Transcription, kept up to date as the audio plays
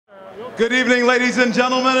Good evening, ladies and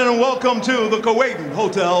gentlemen, and welcome to the Kewadin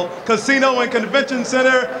Hotel, Casino, and Convention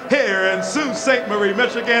Center here in Sault Ste. Marie,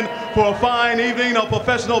 Michigan, for a fine evening of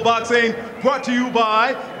professional boxing brought to you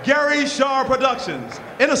by Gary Shaw Productions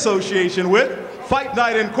in association with Fight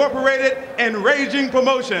Night Incorporated and Raging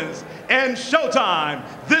Promotions and Showtime.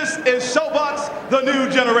 This is Showbox, the new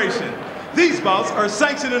generation. These bouts are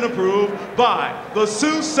sanctioned and approved by the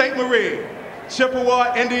Sault Ste. Marie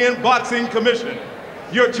Chippewa Indian Boxing Commission.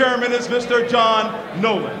 Your chairman is Mr. John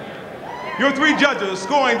Nolan. Your three judges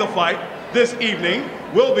scoring the fight this evening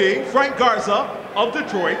will be Frank Garza of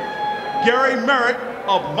Detroit, Gary Merritt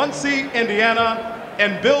of Muncie, Indiana,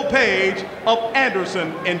 and Bill Page of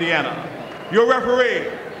Anderson, Indiana. Your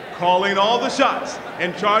referee, calling all the shots,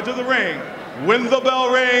 in charge of the ring, when the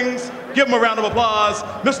bell rings, give him a round of applause,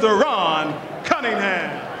 Mr. Ron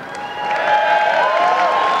Cunningham.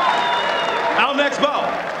 Our next bout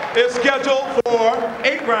is scheduled for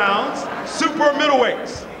 8 rounds, super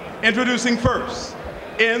middleweights. Introducing first,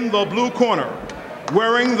 in the blue corner,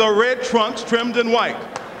 wearing the red trunks trimmed in white,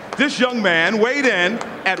 this young man weighed in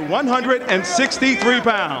at 163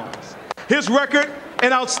 pounds. His record,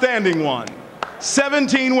 an outstanding one.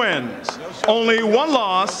 17 wins, only 1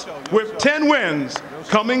 loss, with 10 wins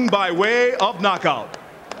coming by way of knockout.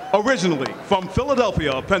 Originally from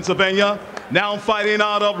Philadelphia, Pennsylvania, now fighting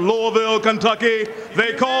out of Louisville, Kentucky,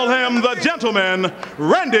 they call him the gentleman,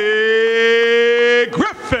 Randy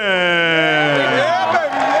Griffin. Yeah,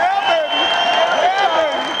 baby, yeah, baby,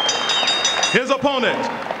 yeah, baby. His opponent,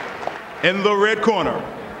 in the red corner,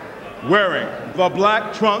 wearing the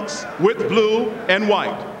black trunks with blue and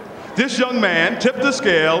white. This young man tipped the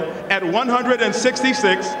scale at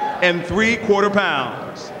 166 3/4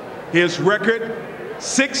 pounds. His record,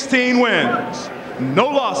 16 wins, no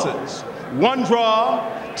losses, 1 draw,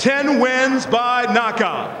 10 wins by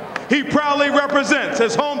knockout. He proudly represents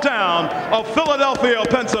his hometown of Philadelphia,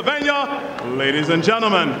 Pennsylvania. Ladies and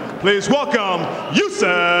gentlemen, please welcome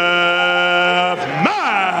Yusaf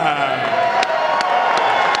Mack.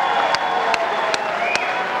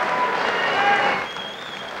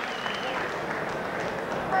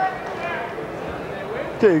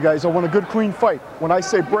 Okay, you guys, I want a good, clean fight. When I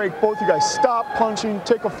say break, both you guys stop punching,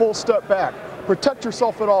 take a full step back. Protect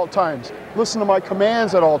yourself at all times. Listen to my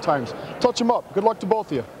commands at all times. Touch them up. Good luck to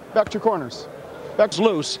both of you. Back to your corners. Back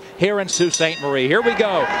loose here in Sault Ste. Marie. Here we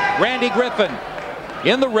go. Randy Griffin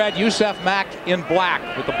in the red, Yusaf Mack in black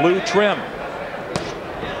with the blue trim.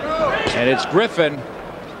 And it's Griffin.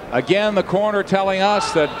 Again, the corner telling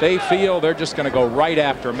us that they feel they're just going to go right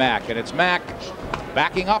after Mack. And it's Mack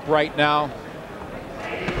backing up right now.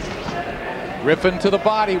 Griffin to the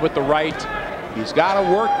body with the right. He's got to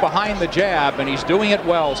work behind the jab, and he's doing it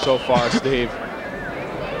well so far, Steve.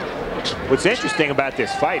 What's interesting about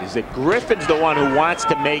this fight is that Griffin's the one who wants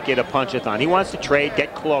to make it a punch-a-thon. He wants to trade,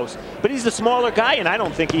 get close, but he's the smaller guy, and I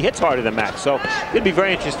don't think he hits harder than Mack. So it'd be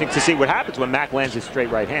very interesting to see what happens when Mack lands his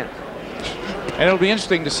straight right hand. And it'll be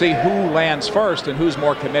interesting to see who lands first and who's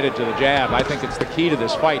more committed to the jab. I think it's the key to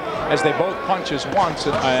this fight, as they both punch as once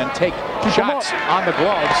and take shots on the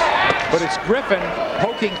gloves. But it's Griffin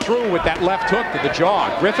poking through with that left hook to the jaw.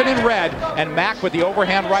 Griffin in red and Mack with the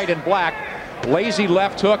overhand right in black. Lazy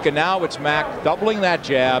left hook, and now it's Mack doubling that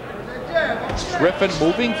jab. Griffin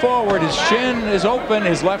moving forward. His chin is open,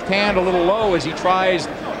 his left hand a little low as he tries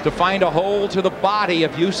to find a hole to the body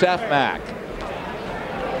of Yusaf Mack.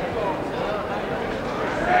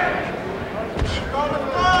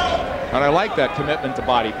 And I like that commitment to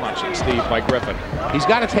body punching, Steve, by Griffin. He's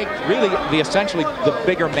got to take really essentially the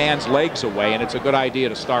bigger man's legs away, and it's a good idea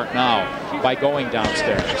to start now by going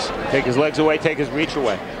downstairs. Take his legs away, take his reach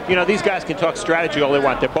away. You know, these guys can talk strategy all they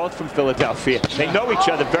want. They're both from Philadelphia. They know each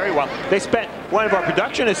other very well. They spent, one of our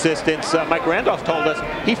production assistants, Mike Randolph, told us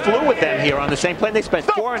he flew with them here on the same plane. They spent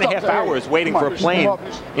 4.5 hours waiting for a plane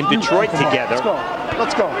in Detroit together.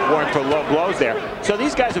 Let's go. Warring for low blows there. So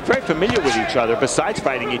these guys are very familiar with each other, besides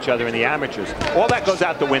fighting each other in the amateurs. All that goes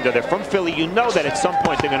out the window. They're from Philly. You know that at some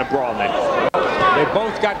point they're going to brawl next. They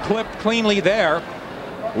both got clipped cleanly there.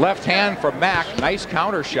 Left hand for Mack. Nice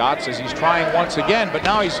counter shots as he's trying once again, but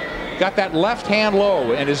now he's got that left hand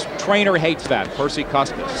low, and his trainer hates that, Percy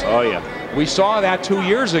Custis. Oh, yeah. We saw that 2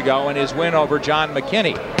 years ago in his win over John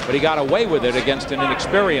McKinney, but he got away with it against an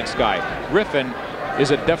inexperienced guy. Griffin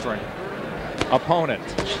is a different opponent.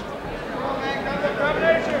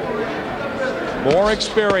 More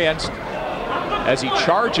experienced as he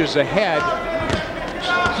charges ahead.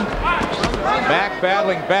 Mack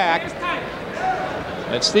battling back.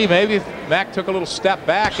 And Steve, maybe if Mack took a little step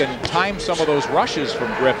back and timed some of those rushes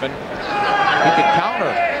from Griffin, he could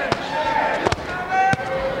counter.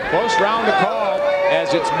 Close round to call as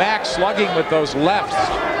as it's Mack slugging with those lefts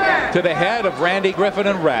to the head of Randy Griffin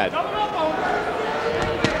in red.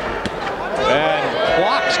 And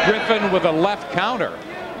clocks Griffin with a left counter.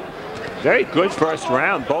 Very good first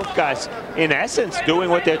round. Both guys, in essence, doing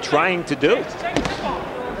what they're trying to do.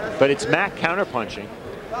 But it's Mack counterpunching.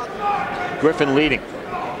 Griffin leading.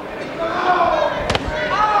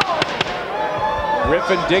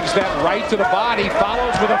 Griffin digs that right to the body,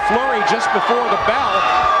 follows with a flurry just before the bell,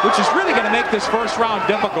 which is really going to make this first round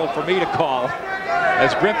difficult for me to call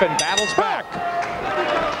as Griffin battles back.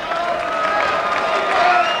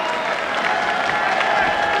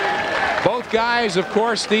 Both guys, of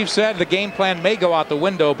course, Steve said the game plan may go out the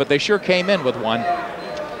window, but they sure came in with one.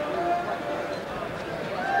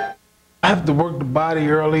 I have to work the body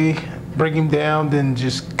early, bring him down, then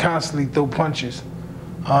just constantly throw punches.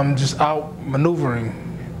 Just out maneuvering.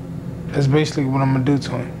 That's basically what I'm gonna do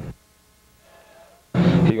to him.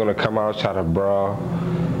 He's gonna come out, try to brawl,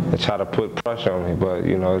 and try to put pressure on me, but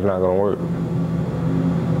you know, it's not gonna work.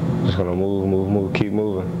 Just gonna move, move, move, keep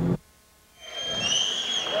moving.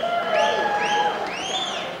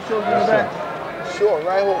 Sure,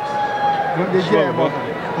 right hook. Good jab,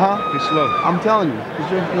 huh? It's slow. I'm telling you,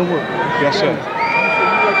 it's your work. Yes, sir.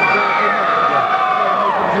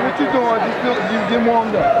 What you doing? Just get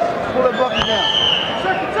warmed up. Pull that bucket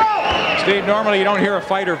down. Steve, normally you don't hear a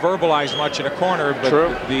fighter verbalize much in a corner, but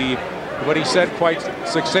what he said quite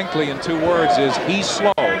succinctly in 2 words is he's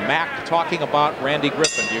slow. Mack talking about Randy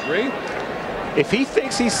Griffin. Do you agree? If he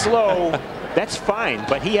thinks he's slow, that's fine,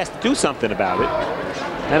 but he has to do something about it.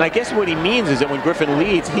 And I guess what he means is that when Griffin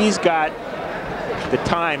leads, he's got the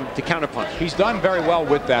time to counterpunch. He's done very well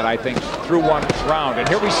with that, I think, through one round. And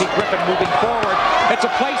here we see Griffin moving forward. It's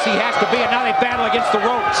a place he has to be, and now they battle against the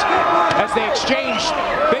ropes as they exchange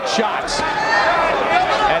big shots.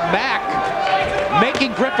 And Mack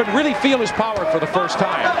making Griffin really feel his power for the first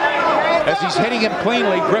time. As he's hitting him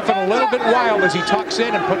cleanly, Griffin a little bit wild as he tucks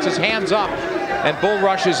in and puts his hands up and bull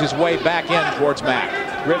rushes his way back in towards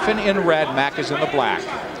Mack. Griffin in red, Mack is in the black.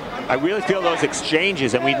 I really feel those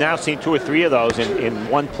exchanges, and we've now seen 2 or 3 of those in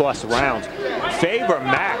 1+ rounds, favor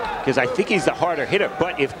Mack, because I think he's the harder hitter.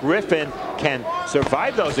 But if Griffin can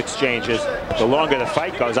survive those exchanges, the longer the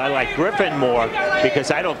fight goes, I like Griffin more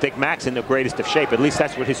because I don't think Mack's in the greatest of shape. At least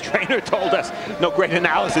that's what his trainer told us. No great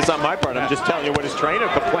analysis on my part. I'm just telling you what his trainer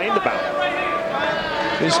complained about.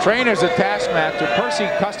 His trainer's a taskmaster. Percy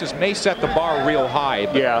Custis may set the bar real high,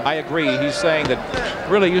 but yeah. I agree. He's saying that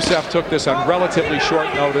really Yusaf took this on relatively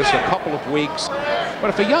short notice, a couple of weeks.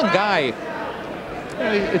 But if a young guy,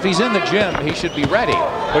 if he's in the gym, he should be ready.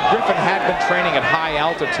 But Griffin had been training at high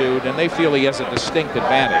altitude, and they feel he has a distinct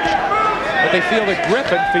advantage. But they feel that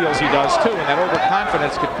Griffin feels he does too, and that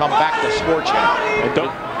overconfidence could come back to scorch him.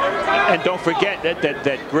 And don't forget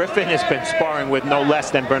that Griffin has been sparring with no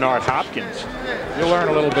less than Bernard Hopkins. You'll learn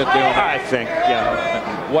a little bit, Dale. I think,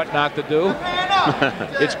 yeah. What not to do.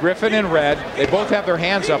 It's Griffin in red. They both have their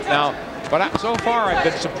hands up now. But so far, I've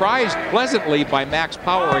been surprised pleasantly by Mack's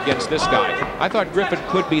power against this guy. I thought Griffin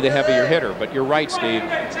could be the heavier hitter, but you're right, Steve.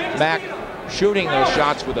 Mack shooting those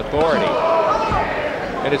shots with authority.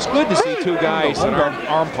 And it's good to see 2 guys that are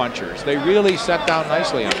arm punchers. They really set down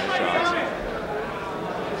nicely on their shots.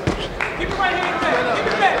 Keep it right hand, keep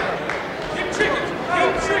it back. Keep tricking,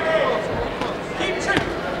 keep tricking. Keep tricking.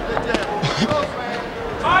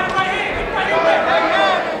 Hard right hand, keep right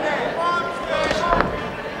hand.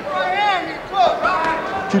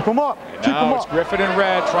 Keep him up. Keep him Now it's up. Griffin in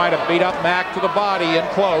red trying to beat up Mack to the body and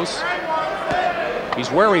close. He's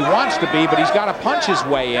where he wants to be, but he's got to punch his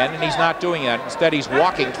way in, and he's not doing that. Instead, he's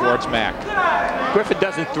walking towards Mack. Griffin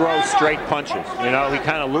doesn't throw straight punches. You know, he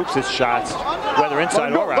kind of loops his shots, whether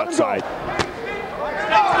inside or outside.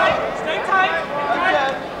 Stay tight.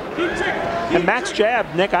 Keep tricking. And Mack's jab,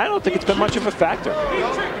 Nick, I don't think it's been much of a factor.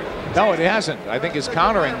 No, it hasn't. I think his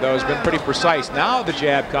countering, though, has been pretty precise. Now the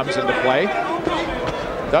jab comes into play.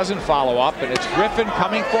 Doesn't follow up, and it's Griffin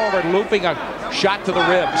coming forward, looping a shot to the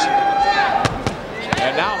ribs.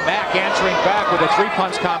 And now Mack answering back with a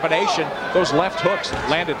 3-punch combination. Those left hooks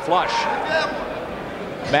landed flush.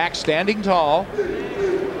 Mack standing tall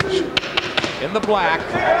in the black,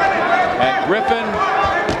 and Griffin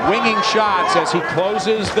winging shots as he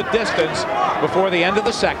closes the distance before the end of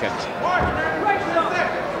the second.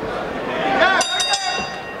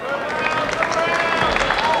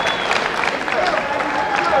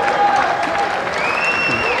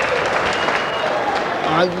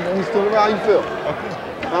 You still around? How you feel?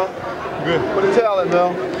 Huh? Good. Put a towel in,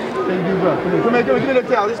 Mel. Take a deep breath. Come here, give me the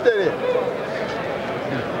towel. Just stay there.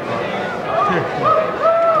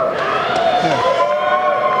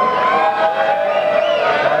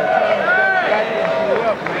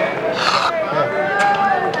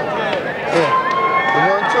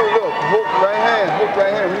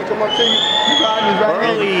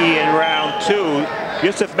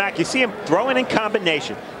 Yusaf Mack, you see him throwing in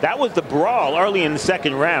combination. That was the brawl early in the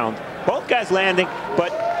second round. Both guys landing, but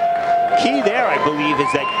key there, I believe,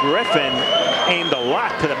 is that Griffin aimed a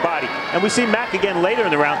lot to the body. And we see Mack again later in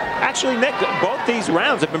the round. Actually, Nick, both these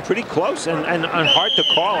rounds have been pretty close and hard to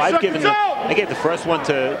call. I gave the first one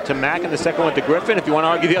to Mack and the second one to Griffin. If you want to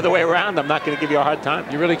argue the other way around, I'm not going to give you a hard time.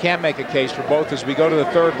 You really can't make a case for both as we go to the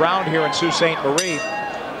third round here in Sault Ste. Marie.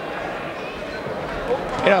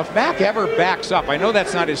 You know, if Mack ever backs up, I know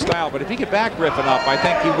that's not his style, but if he could back Griffin up, I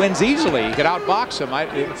think he wins easily. He could outbox him.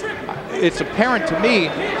 It's apparent to me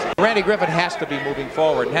Randy Griffin has to be moving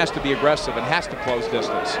forward and has to be aggressive and has to close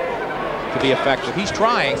distance to be effective. He's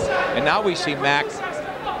trying, and now we see Mack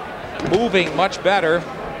moving much better.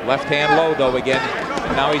 Left hand low, though, again.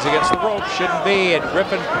 And now he's against the rope. Shouldn't be, and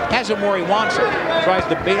Griffin has him where he wants him. Tries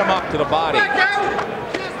to beat him up to the body.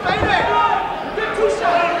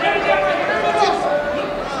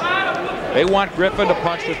 They want Griffin to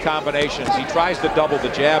punch with combinations. He tries to double the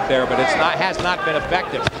jab there, but has not been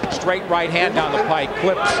effective. Straight right hand down the pike,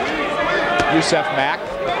 clips Yusaf Mack.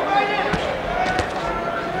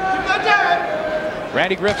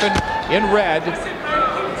 Randy Griffin in red.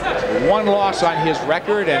 One loss on his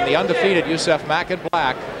record, and the undefeated Yusaf Mack in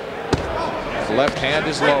black. The left hand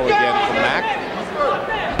is low again from Mack.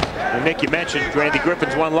 And Nick, you mentioned Randy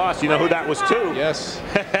Griffin's one loss. You know who that was too? Yes.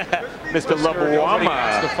 Mr.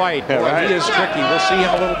 Labuama. The fight. Boy, right. He is tricky. We'll see him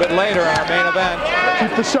a little bit later in our main event.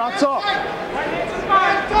 Keep the shots up.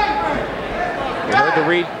 We heard the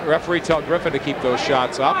referee tell Griffin to keep those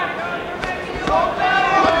shots up.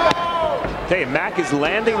 Tell you, Mack is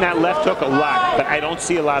landing that left hook a lot, but I don't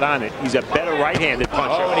see a lot on it. He's a better right-handed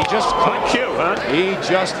puncher. Oh, and he just punch you, huh? He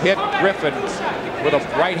just hit Griffin with a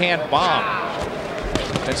right-hand bomb.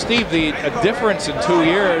 And Steve, the difference in 2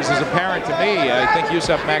 years is apparent to me. I think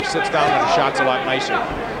Yusaf Mack sits down and the shot's a lot nicer.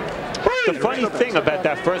 The funny thing about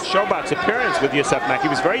that first Showbox appearance with Yusaf Mack, he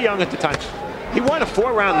was very young at the time. He won a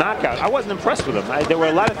 4-round knockout. I wasn't impressed with him. There were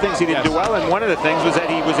a lot of things he didn't do well, and one of the things was that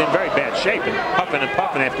he was in very bad shape and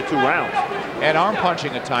puffing after 2 rounds. And arm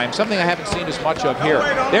punching at times, something I haven't seen as much of here.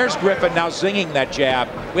 There's Griffin now zinging that jab.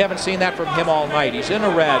 We haven't seen that from him all night. He's in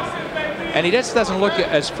a red. And he just doesn't look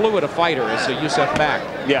as fluid a fighter as Yusaf Mack.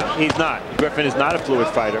 Yeah, he's not. Griffin is not a fluid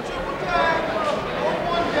fighter.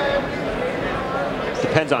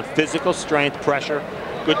 Depends on physical strength, pressure,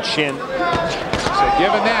 good chin. So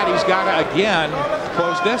given that, he's got to, again,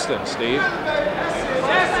 close distance, Steve.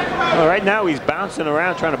 Well, right now he's bouncing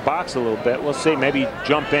around trying to box a little bit. We'll see, maybe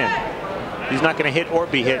jump in. He's not going to hit or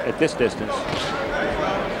be hit at this distance.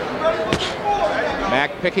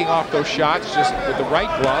 Mack picking off those shots just with the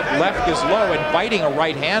right glove. Left is low and biting a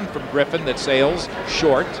right hand from Griffin that sails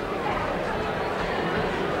short.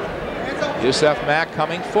 Yusaf Mack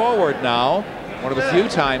coming forward now. One of the few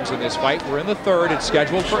times in this fight. We're in the third. It's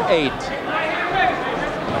scheduled for 8.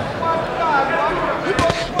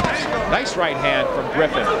 Nice right hand from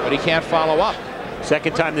Griffin, but he can't follow up.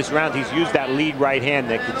 Second time this round he's used that lead right hand,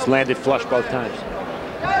 Nick. It's landed flush both times.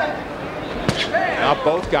 Now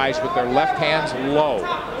both guys with their left hands low.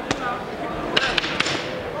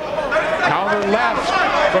 Counter left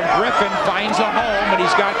from Griffin finds a home, and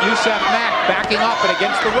he's got Yusaf Mack backing up and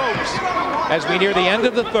against the ropes as we near the end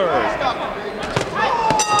of the third.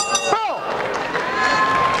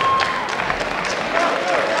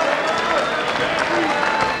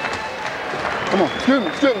 Come on,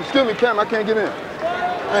 excuse me, Cam, I can't get in.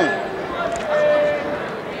 Hey.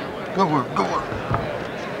 Good work.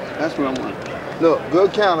 That's what I want. Look,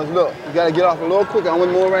 good counters, look. You gotta get off a little quicker. I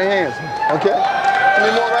want more right hands, okay? I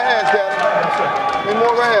need more right hands, Captain. I need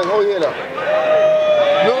more right hands, hold your head up.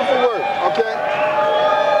 Beautiful work, okay?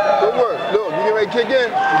 Good work, look, you get ready to kick in.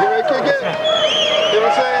 You get ready to kick in. You know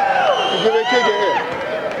what I'm saying? You get ready to kick in here.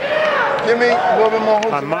 Give me a little bit more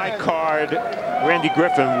hooks. On my card, Randy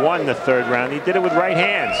Griffin won the third round. He did it with right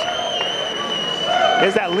hands.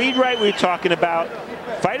 There's that lead right we were talking about.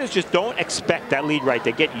 Fighters just don't expect that lead right.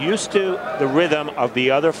 They get used to the rhythm of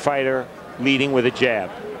the other fighter leading with a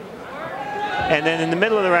jab. And then in the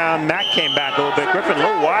middle of the round, Mack came back a little bit. Griffin a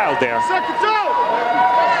little wild there.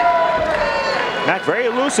 Mack very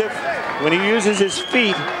elusive. When he uses his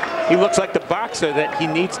feet, he looks like the boxer that he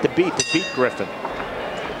needs to beat Griffin.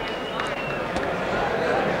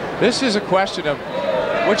 This is a question of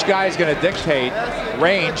which guy is going to dictate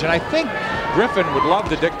range, and I think Griffin would love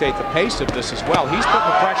to dictate the pace of this as well. He's putting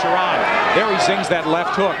the pressure on. There he zings that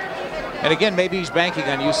left hook. And again, maybe he's banking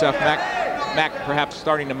on Yusaf Mack perhaps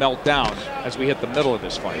starting to melt down as we hit the middle of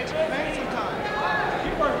this fight.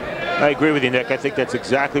 I agree with you, Nick. I think that's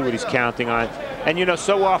exactly what he's counting on. And you know,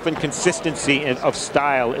 so often consistency of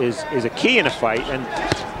style is a key in a fight. And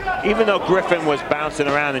even though Griffin was bouncing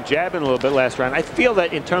around and jabbing a little bit last round, I feel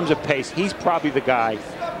that in terms of pace, he's probably the guy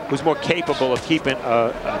who's more capable of keeping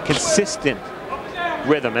a consistent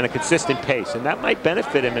rhythm and a consistent pace, and that might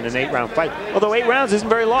benefit him in an 8-round fight. Although 8 rounds isn't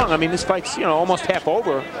very long. I mean, this fight's, you know, almost half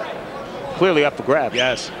over. Clearly up for grabs.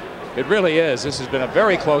 Yes, it really is. This has been a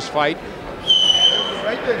very close fight.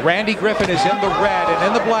 Randy Griffin is in the red, and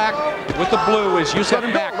in the black with the blue is Yusaf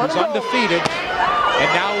Mack, who's undefeated and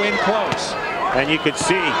now in close. And you could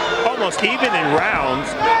see almost even in rounds.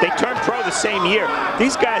 They turned pro the same year.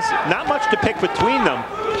 These guys, not much to pick between them,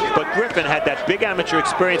 but Griffin had that big amateur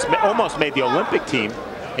experience, almost made the Olympic team.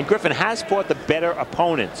 And Griffin has fought the better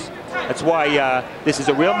opponents. That's why this is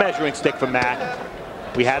a real measuring stick for Mack.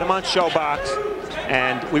 We had him on Showbox,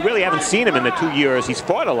 and we really haven't seen him in the 2 years. He's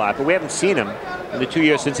fought a lot, but we haven't seen him in the 2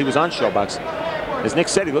 years since he was on Showbox. As Nick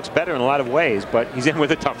said, he looks better in a lot of ways, but he's in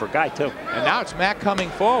with a tougher guy, too. And now it's Mack coming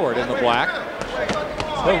forward in the black.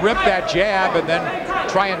 He'll rip that jab and then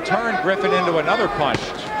try and turn Griffin into another punch.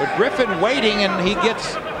 But Griffin waiting, and he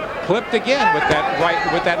gets clipped again with that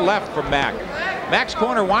right, with that left from Mack. Mack's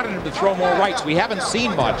corner wanted him to throw more rights. We haven't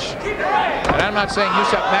seen much. And I'm not saying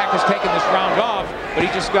Yusaf Mack has taken this round off, but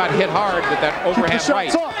he just got hit hard with that overhand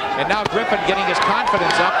right. And now Griffin getting his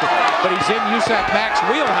confidence up, but he's in Yusaf Mack's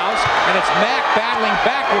wheelhouse, and it's Mack battling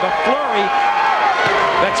back with a flurry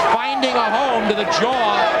that's finding a home to the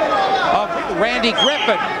jaw of Randy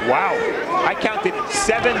Griffin. Wow. I counted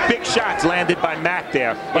 7 big shots landed by Mack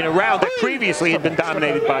there in a round that previously had been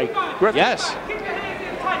dominated by Griffin. Yes.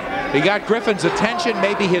 He got Griffin's attention,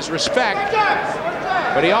 maybe his respect,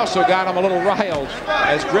 but he also got him a little riled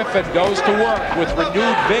as Griffin goes to work with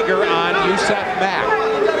renewed vigor on Yusaf Mack.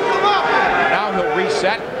 Now he'll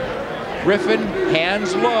reset. Griffin,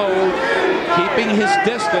 hands low, keeping his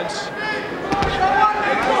distance.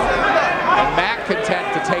 And Mack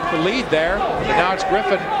content to take the lead there. And now it's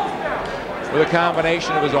Griffin with a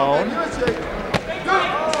combination of his own.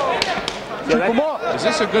 Is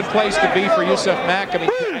this a good place to be for Yusaf Mack? I mean,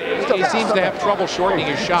 he seems to have trouble shortening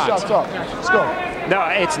his shots. Let's go. No,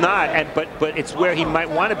 it's not, but it's where he might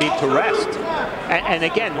want to be to rest. And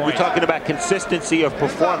again, we're talking about consistency of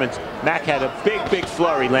performance. Mack had a big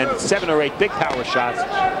flurry, landed 7 or 8 big power shots.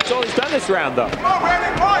 That's all he's done this round, though.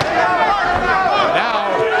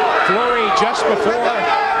 Now, flurry just before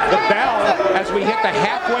the bell as we hit the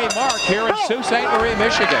halfway mark here in Sault Ste. Marie,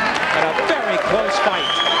 Michigan. And a very close fight.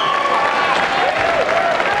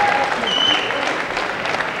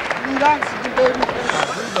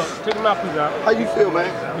 Take him out, please, out. How you feel, man?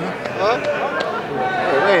 Huh?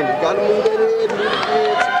 Hey, Randy, gotta move that head, move the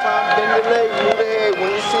head. Sometimes bend your leg, move the head. When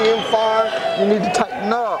you see him fire, you need to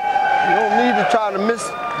tighten up. You don't need to try to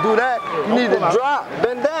do that. You need to drop,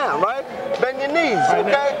 bend down, right? Bend your knees,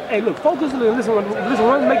 okay? Hey, look, focus a little. Listen, you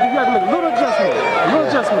have to make a little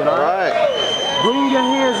adjustment, all right? Bring your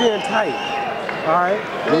hands in tight, all right?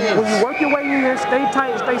 When you work your way in, stay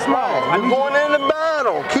tight, stay small. You're going in the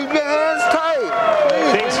battle. Keep your hands tight.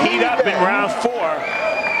 Things heat up in round 4.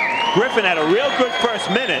 Griffin had a real good first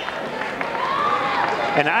minute.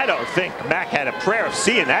 And I don't think Mack had a prayer of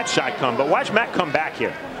seeing that shot come, but watch Mack come back here.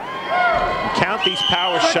 And count these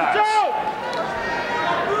power shots.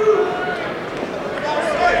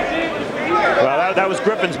 Well, that was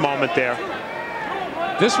Griffin's moment there.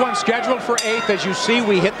 This one's scheduled for 8th. As you see,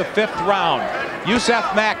 we hit the 5th round.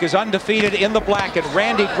 Yusaf Mack is undefeated in the black, and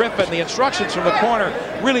Randy Griffin, the instructions from the corner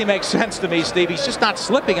really make sense to me, Steve. He's just not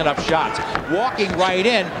slipping enough shots, walking right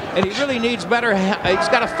in, and he really needs better. He's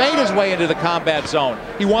got to fade his way into the combat zone.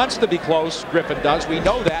 He wants to be close, Griffin does, we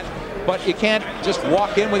know that, but you can't just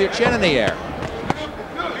walk in with your chin in the air.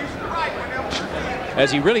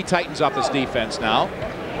 As he really tightens up his defense now.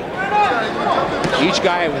 Each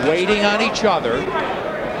guy waiting on each other.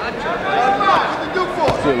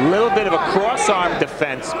 A little bit of a cross-arm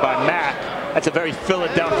defense by Mack. That's a very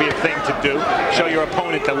Philadelphia thing to do. Show your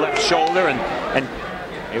opponent the left shoulder and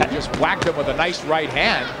he just whacked him with a nice right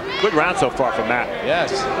hand. Good round so far for Mack.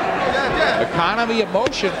 Yes. Economy of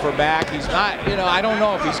motion for Mack. He's not, you know, I don't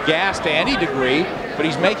know if he's gassed to any degree, but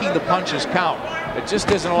he's making the punches count. It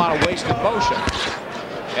just isn't a lot of wasted motion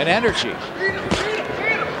and energy.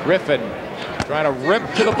 Griffin trying to rip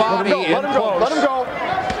to the body in close. Let him go.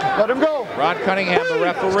 Let him go. Ron Cunningham, the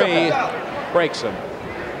referee, breaks him.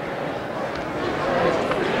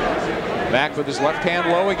 Mack with his left hand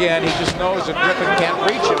low again. He just knows that Griffin can't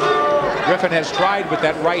reach him. Griffin has tried with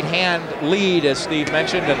that right hand lead, as Steve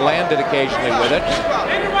mentioned, and landed occasionally with it.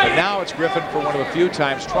 But now it's Griffin for one of the few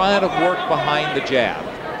times trying to work behind the jab.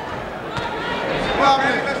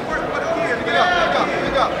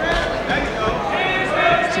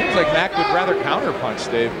 Seems like Mack would rather counterpunch,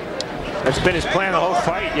 Steve. That's been his plan the whole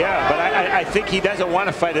fight, yeah. But I think he doesn't want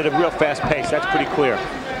to fight at a real fast pace. That's pretty clear.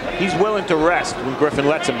 He's willing to rest when Griffin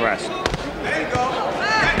lets him rest.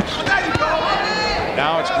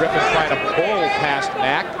 Now it's Griffin trying to pull past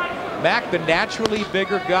Mack. Mack, the naturally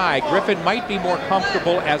bigger guy. Griffin might be more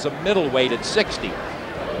comfortable as a middleweight at 60.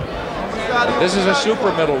 This is a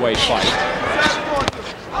super middleweight fight.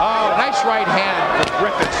 Oh, nice right hand from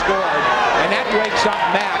Griffin scored, and that wakes up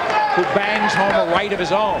Mack, who bangs home a right of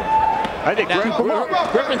his own. I think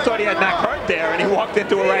Griffin thought he had Mack hurt there, and he walked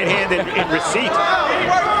into a right hand in receipt.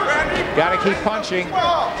 Got to keep punching.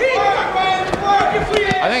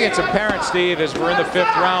 I think it's apparent, Steve, as we're in the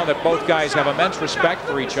 5th round, that both guys have immense respect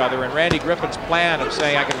for each other, and Randy Griffin's plan of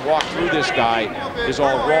saying I can walk through this guy is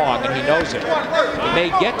all wrong, and he knows it. He may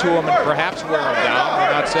get to him and perhaps wear him down.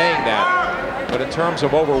 We're not saying that. But in terms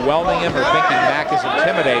of overwhelming him or thinking Mack is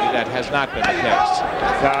intimidated, that has not been the case.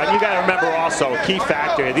 You got to remember also a key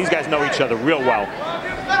factor. These guys know each other real well.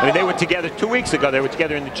 I mean, they were together 2 weeks ago. They were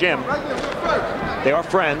together in the gym. They are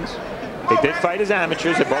friends. They did fight as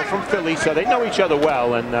amateurs. They're both from Philly, so they know each other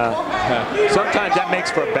well. And sometimes that makes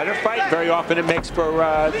for a better fight. Very often it makes for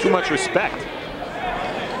too much respect.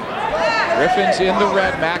 Griffin's in the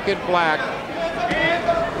red, Mack in black.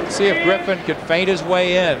 Let's see if Griffin can feint his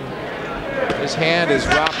way in. His hand is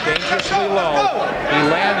dropped dangerously low. He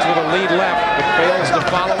lands with a lead left, but fails to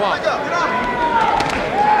follow up.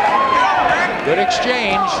 Good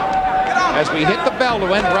exchange as we hit the bell to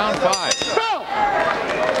end round 5.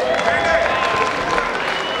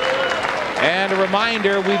 And a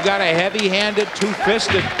reminder, we've got a heavy-handed,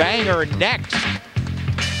 two-fisted banger next.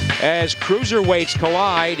 As cruiserweights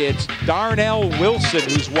collide, it's Darnell Wilson,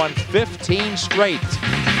 who's won 15 straight.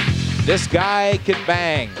 This guy can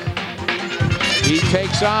bang. He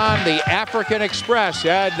takes on the African Express.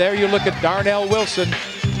 Yeah, there you look at Darnell Wilson,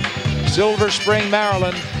 Silver Spring,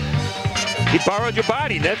 Maryland. He borrowed your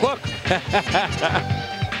body, Nick. Look.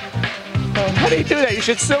 How do you do that? You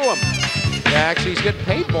should sue him. Yeah, actually, he's getting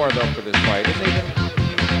paid more, though, for this fight, isn't he?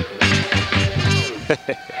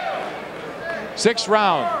 6th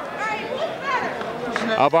round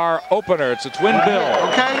of our opener. It's a twin bill.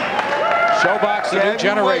 Okay. Showbox, the new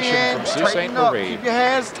generation from Sault Ste. Marie. Keep your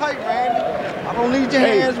hands tight, man. I don't need your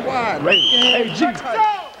hands wide. Hey, G. Still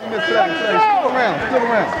around.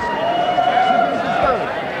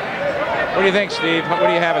 What do you think, Steve? What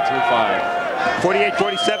do you have at through 5?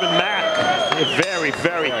 48-47 Mack. Very,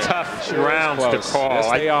 very tough rounds to call.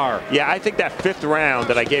 Yes, they are. Yeah, I think that 5th round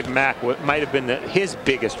that I gave Mack might have been his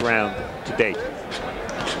biggest round to date.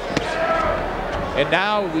 And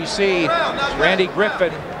now we see Randy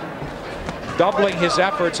Griffin doubling his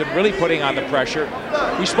efforts and really putting on the pressure.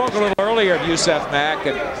 We spoke a little earlier of Yusaf Mack,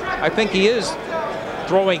 and I think he is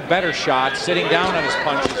throwing better shots, sitting down on his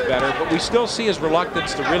punches better, but we still see his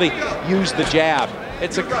reluctance to really use the jab.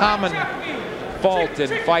 It's a common fault in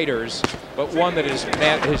fighters, but one that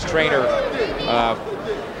his trainer,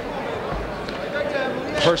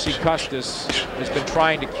 Percy Custis, has been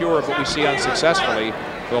trying to cure, but we see unsuccessfully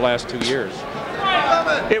for the last 2 years.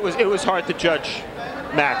 It was hard to judge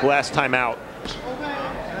Mack last time out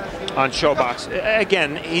on Showbox.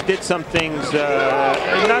 Again, he did some things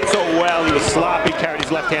not so well. He was sloppy, carried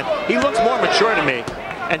his left hand. He looks more mature to me.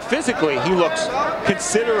 And physically, he looks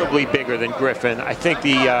considerably bigger than Griffin. I think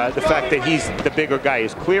the fact that he's the bigger guy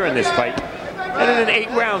is clear in this fight. And in an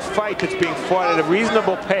 8-round fight that's being fought at a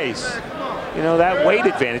reasonable pace, you know, that weight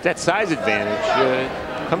advantage, that size advantage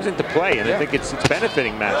comes into play, and I think it's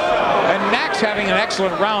benefiting Mack. And Mack's having an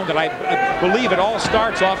excellent round, and I believe it all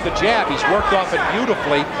starts off the jab. He's worked off it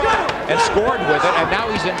beautifully and scored with it, and now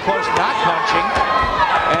he's in close not punching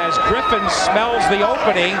as Griffin smells the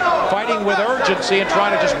opening, fighting with urgency and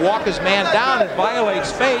trying to just walk his man down and violate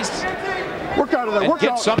space. Work out of there. And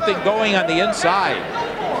get something going on the inside.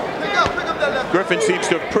 Griffin seems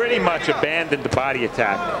to have pretty much abandoned the body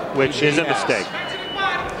attack, which is a mistake.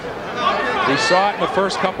 We saw it in the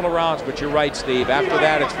first couple of rounds, but you're right, Steve. After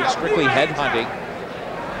that, it's been strictly head hunting.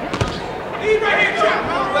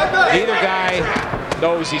 Neither guy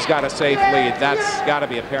knows he's got a safe lead. That's got to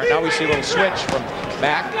be apparent. Now we see a little switch from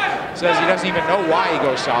Mack. Says he doesn't even know why he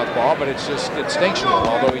goes southpaw, but it's just instinctual,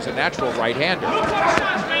 although he's a natural right-hander.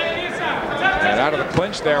 And out of the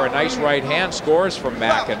clinch there, a nice right hand scores from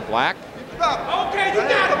Mack in black.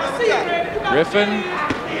 Griffin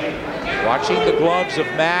watching the gloves of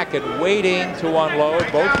Mack and waiting to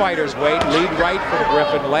unload. Both fighters wait. Lead right from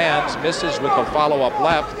Griffin lands, misses with the follow-up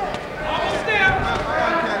left.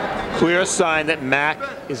 Clear sign that Mack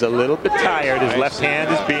is a little bit tired. His left hand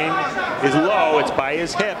is low. It's by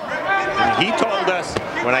his hip. And he told us,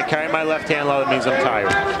 when I carry my left hand low, it means I'm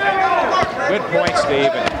tired. Good point,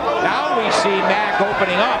 Steve. And now we see Mack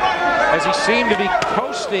opening up as he seemed to be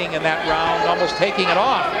coasting in that round, almost taking it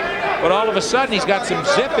off. But all of a sudden, he's got some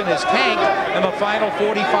zip in his tank in the final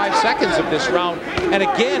 45 seconds of this round. And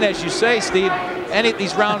again, as you say, Steve, any of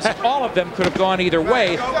these rounds, all of them could have gone either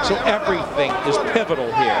way, so everything is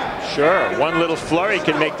pivotal here. Sure, one little flurry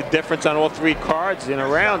can make the difference on all 3 cards in a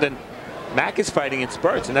round, and Mack is fighting in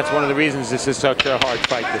spurts, and that's one of the reasons this is such a hard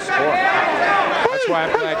fight to score. That's why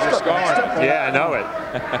I'm glad you're scoring. Yeah, I know it.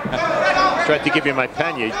 Tried to give you my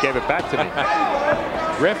pen, you gave it back to me.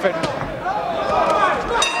 Griffin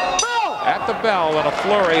at the bell and a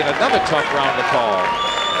flurry, and another tough round to call.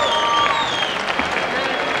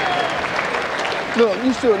 Look,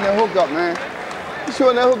 you shorten that hook up, man. You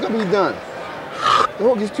shorten that hook up, he's done. The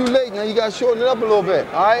hook is too late now. You got to shorten it up a little bit,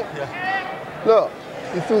 all right? Yeah. Look,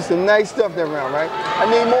 you threw some nice stuff that round, right? I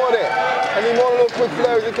need more of that. I need more little quick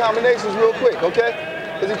flurries and combinations real quick, okay?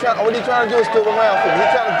 What he's trying to do is steal the round for you.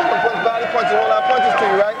 He's trying to punch body punches, hold out punches to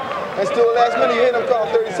you, right? And still the last minute, you hit him, call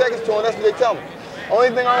 30 seconds to him. That's what they tell him.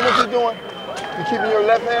 Only thing I don't want you doing, you're keeping your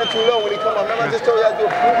left hand too low when he come up. Remember, I just told you how to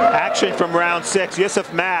do it. Action from round 6.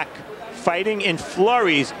 Yusaf Mack fighting in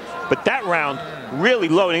flurries, but that round really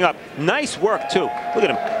loading up. Nice work, too. Look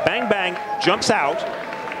at him. Bang, bang, jumps out.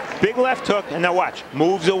 Big left hook, and now watch,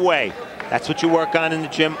 moves away. That's what you work on in the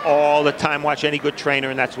gym all the time. Watch any good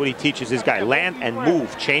trainer, and that's what he teaches his guy. Land and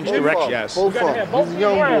move, change direction. Yes. Both of them. He's a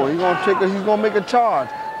young boy. He's gonna make a charge.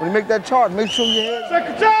 When you make that charge, make sure your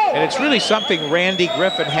head. And it's really something Randy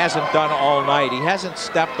Griffin hasn't done all night. He hasn't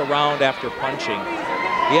stepped around after punching.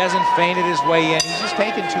 He hasn't feinted his way in. He's just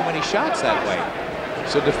taken too many shots that way.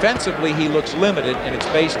 So defensively, he looks limited, and it's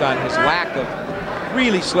based on his lack of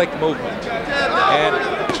really slick movement. And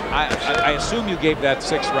I assume you gave that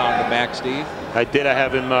 6th round to Mack, Steve? I did. I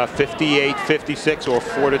have him 58-56 or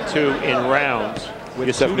 4-2 in rounds.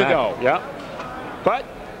 With 2 to go. Yeah. But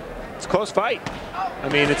it's a close fight. I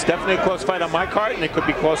mean, it's definitely a close fight on my card, and it could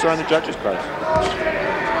be closer on the judges' cards.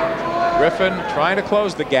 Griffin trying to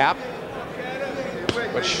close the gap,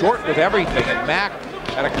 but short with everything, and Mack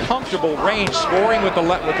at a comfortable range, scoring with the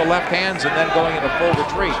left hands and then going into full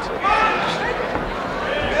retreat.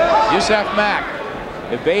 Yusaf Mack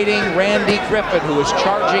evading Randy Griffin, who is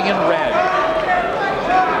charging in red.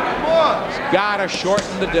 He's got to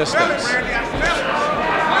shorten the distance.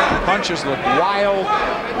 Punches look wild,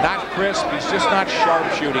 not crisp. He's just not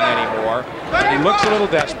sharpshooting anymore. And he looks a little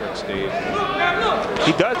desperate, Steve.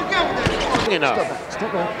 He does enough.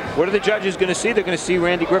 What are the judges going to see? They're going to see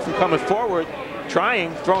Randy Griffin coming forward,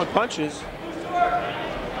 trying, throwing punches.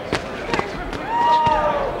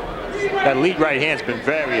 That lead right hand's been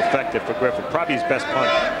very effective for Griffin, probably his best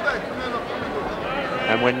punch.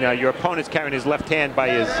 And when your opponent's carrying his left hand by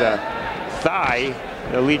his thigh,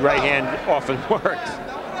 the lead right hand often works.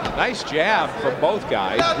 Nice jab from both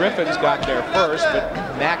guys. Griffin's got there first, but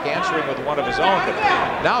Mack answering with one of his own. But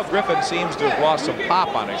now Griffin seems to have lost some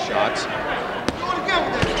pop on his shots.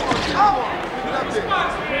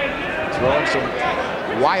 Throwing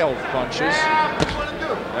some wild punches.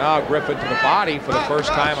 Now Griffin to the body for the first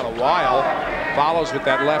time in a while. Follows with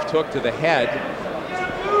that left hook to the head.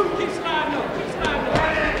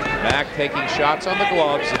 Mack taking shots on the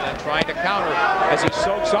gloves and then trying to counter as he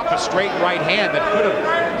soaks up a straight right hand that could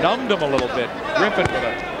have numbed him a little bit. Griffin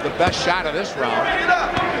with the best shot of this round.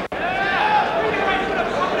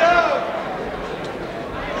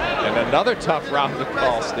 And another tough round to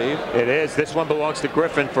call, Steve. It is. This one belongs to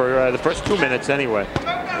Griffin for the first 2 minutes anyway.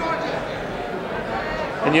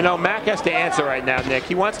 And you know, Mack has to answer right now, Nick.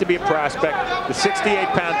 He wants to be a prospect. The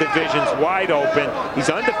 68-pound division's wide open.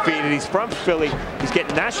 He's undefeated. He's from Philly. He's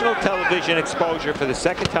getting national television exposure for the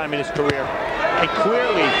 2nd time in his career. And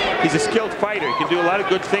clearly, he's a skilled fighter. He can do a lot of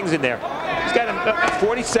good things in there. He's got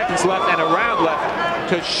 40 seconds left and a round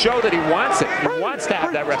left to show that he wants it. He wants to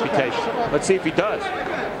have that reputation. Let's see if he does.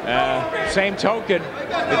 Same token,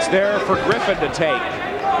 it's there for Griffin to take.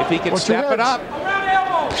 If he can step it up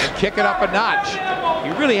and kick it up a notch. He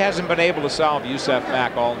really hasn't been able to solve Yusaf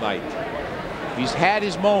Mack all night. He's had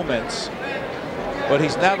his moments, but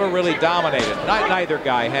he's never really dominated. Neither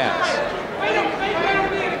guy has.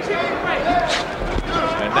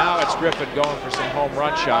 And now it's Griffin going for some home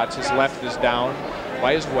run shots. His left is down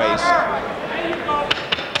by his waist.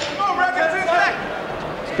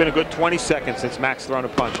 It's been a good 20 seconds since Mack's thrown a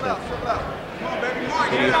punch now.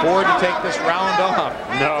 Can he afford to take this round off?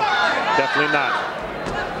 No, definitely not.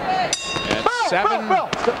 And 7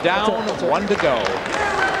 down, 1 to go.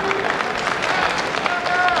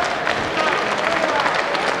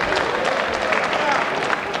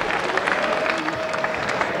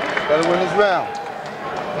 Gotta win this round.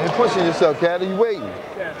 You ain't pushing yourself, Cat. You waiting. You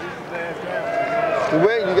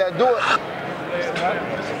waiting, you gotta do it.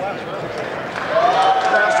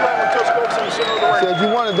 So if you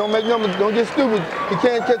want it, don't make numbers, don't get stupid. He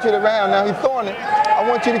can't catch it around now, he's throwing it. I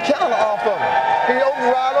want you to counter off of him. He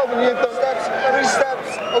ride over and you throw steps, 3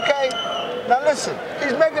 steps, okay? Now listen,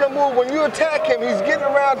 he's making a move. When you attack him, he's getting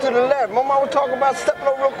around to the left. Remember I was talking about stepping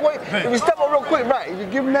over real quick? If you step over real quick, right, if you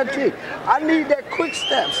give him that kick. I need that quick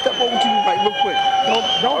step. Step over to the right real quick. Don't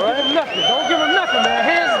give him nothing. Don't give him nothing, man.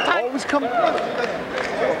 Hands tight. Always come.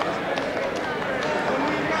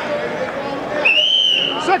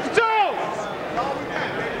 Second down.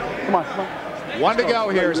 Come on, come on. One to go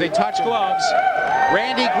here as they touch gloves.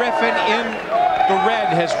 Randy Griffin in the red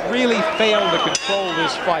has really failed to control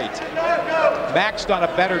this fight. Mack's done a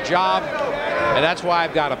better job, and that's why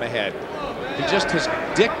I've got him ahead. He just has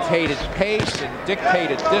dictated pace and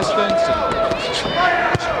dictated distance.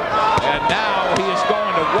 And now he is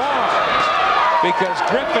going to war because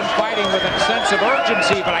Griffin fighting with a sense of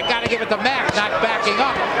urgency, but I got to give it to Mack, not backing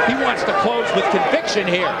up. He wants to close with conviction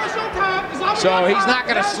here. So he's not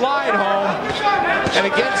going to slide home. And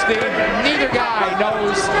against him, neither guy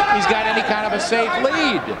knows he's got any kind of a safe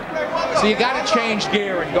lead. So you got to change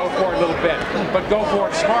gear and go for it a little bit, but go for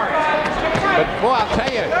it smart. But boy, I'll tell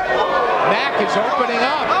you, Mack is opening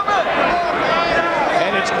up.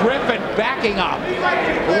 And it's Griffin backing up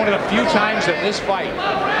for one of the few times in this fight.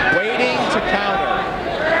 Waiting to counter.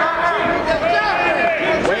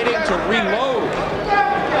 Waiting to reload.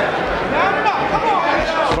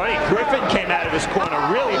 Funny, Griffin came out of his corner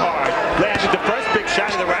really hard. Landed the first big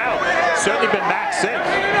shot of the round. Certainly been Mack since.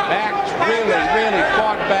 Mack really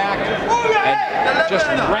fought back and just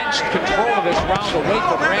wrenched control of this round away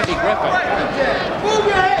from Randy Griffin.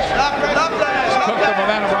 Took the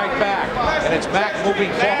momentum right back. And it's Mack moving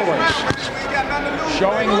forward.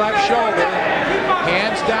 Showing left shoulder.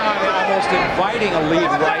 Hands down, almost inviting a lead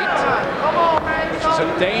right. Which is a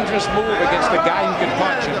dangerous move against a guy who can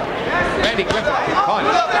punch. And Randy Griffin can punch.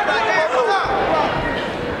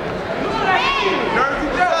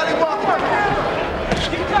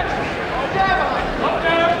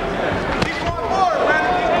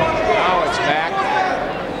 Now it's Mack.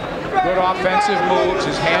 Good offensive moves.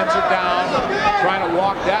 His hands are down. Trying to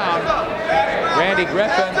walk down. Randy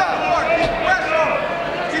Griffin.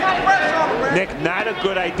 Nick, not a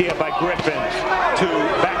good idea by Griffin to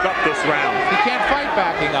back up this round. He can't fight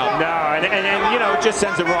backing up. No, and you know, it just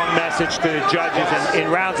sends the wrong message to the judges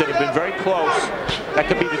in rounds that have been very close. That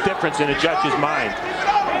could be the difference in a judge's mind.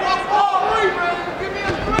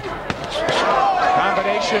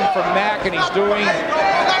 Combination from Mack, and he's doing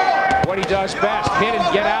what he does best, hit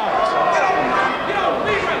and get out.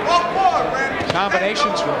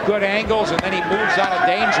 Combinations from good angles, and then he moves out of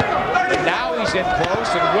danger. And now he's in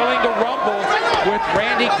close and willing to rumble with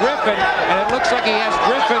Randy Griffin, and it looks like he has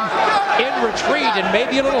Griffin in retreat and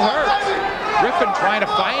maybe a little hurt. Griffin trying to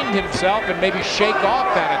find himself and maybe shake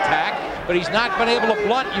off that attack, but he's not been able to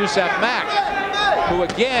blunt Yusaf Mack, who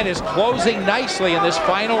again is closing nicely in this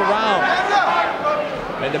final round.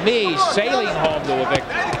 And to me, sailing home to a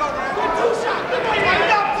victory.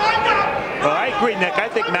 Well, I agree, Nick. I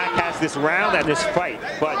think Mack has this round and this fight.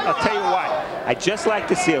 But I'll tell you what, I'd just like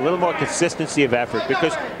to see a little more consistency of effort,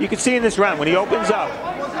 because you can see in this round, when he opens up,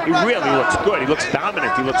 he really looks good. He looks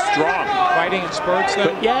dominant. He looks strong. Fighting in spurts, then?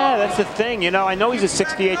 But yeah, that's the thing. You know, I know he's a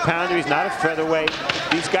 68-pounder. He's not a featherweight.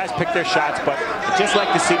 These guys pick their shots, but I'd just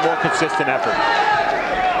like to see more consistent effort.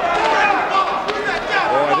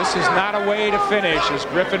 Boy, this is not a way to finish, as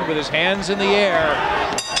Griffin with his hands in the air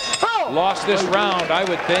lost this round, I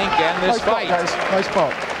would think, and this fight. Nice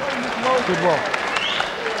ball. Good ball.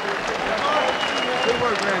 Good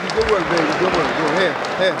work, Randy. Good work, baby. Good work. Good here.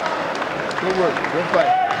 Good work. Good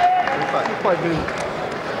fight. Good fight. Good fight, baby.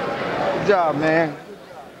 Good job, man.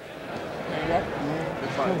 Good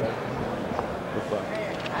fight. Good fight.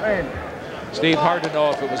 Man. Steve, hard to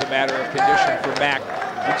know if it was a matter of condition for Mack.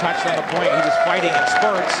 You touched on the point, he was fighting in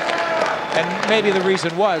spurts. And maybe the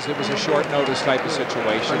reason was it was a short notice type of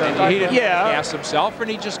situation. And he didn't gas himself, and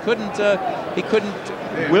he just couldn't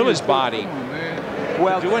will his body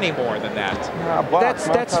to do any more than that. That's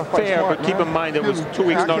fair, but keep in mind it was 2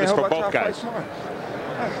 weeks notice for both guys.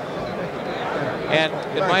 And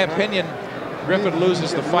in my opinion, Griffin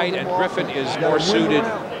loses the fight, and Griffin is more suited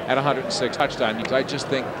at 106 touchdown. I just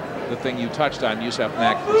think the thing you touched on, Yusaf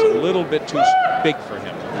Mack, was a little bit too big for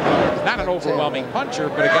him. Not an overwhelming puncher,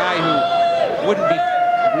 but a guy who wouldn't be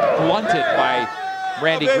blunted by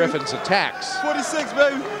Randy Griffin's attacks. 46,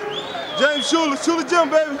 baby. James Schuler, Schuler Jim,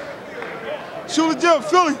 baby. Schuler Jim,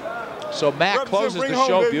 Philly. So Mack closes the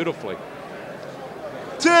show beautifully.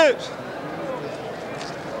 Tips.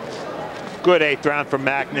 Good 8th round for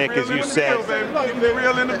Mack, Nick, as you said.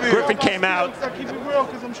 Griffin came out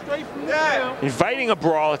inviting a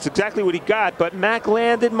brawl. It's exactly what he got, but Mack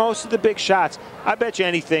landed most of the big shots. I bet you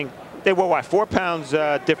anything, they were, what, 4 pounds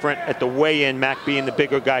different at the weigh-in, Mack being the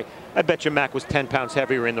bigger guy. I bet you Mack was 10 pounds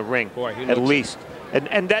heavier in the ring, at least.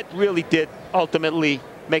 And that really did ultimately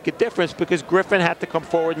make a difference because Griffin had to come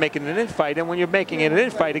forward making an infight, and when you're making an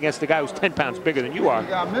infight against a guy who's 10 pounds bigger than you are,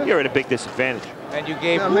 you're at a big disadvantage. And you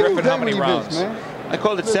gave Griffin how many rounds? I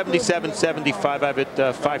called it 77-75. I have it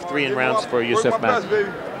 5-3 in rounds for Yusaf Mack.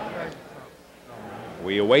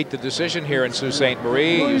 We await the decision here in Sault Ste.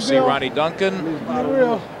 Marie. You see Ronnie Duncan,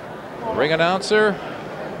 ring announcer.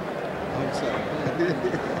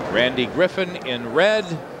 Randy Griffin in red.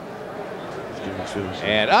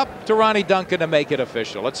 And up to Ronnie Duncan to make it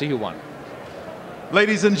official. Let's see who won.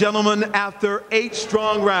 Ladies and gentlemen, after 8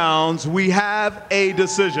 strong rounds, we have a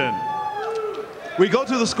decision. We go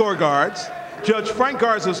to the scorecards. Judge Frank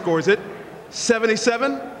Garza scores it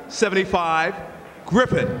 77-75,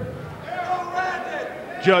 Griffin.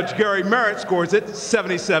 Judge Gary Merritt scores it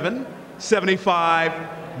 77-75,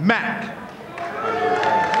 Mack.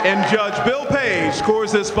 And Judge Bill Page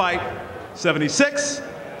scores this fight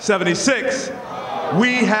 76-76.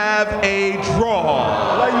 We have a draw.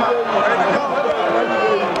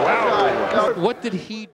 What did he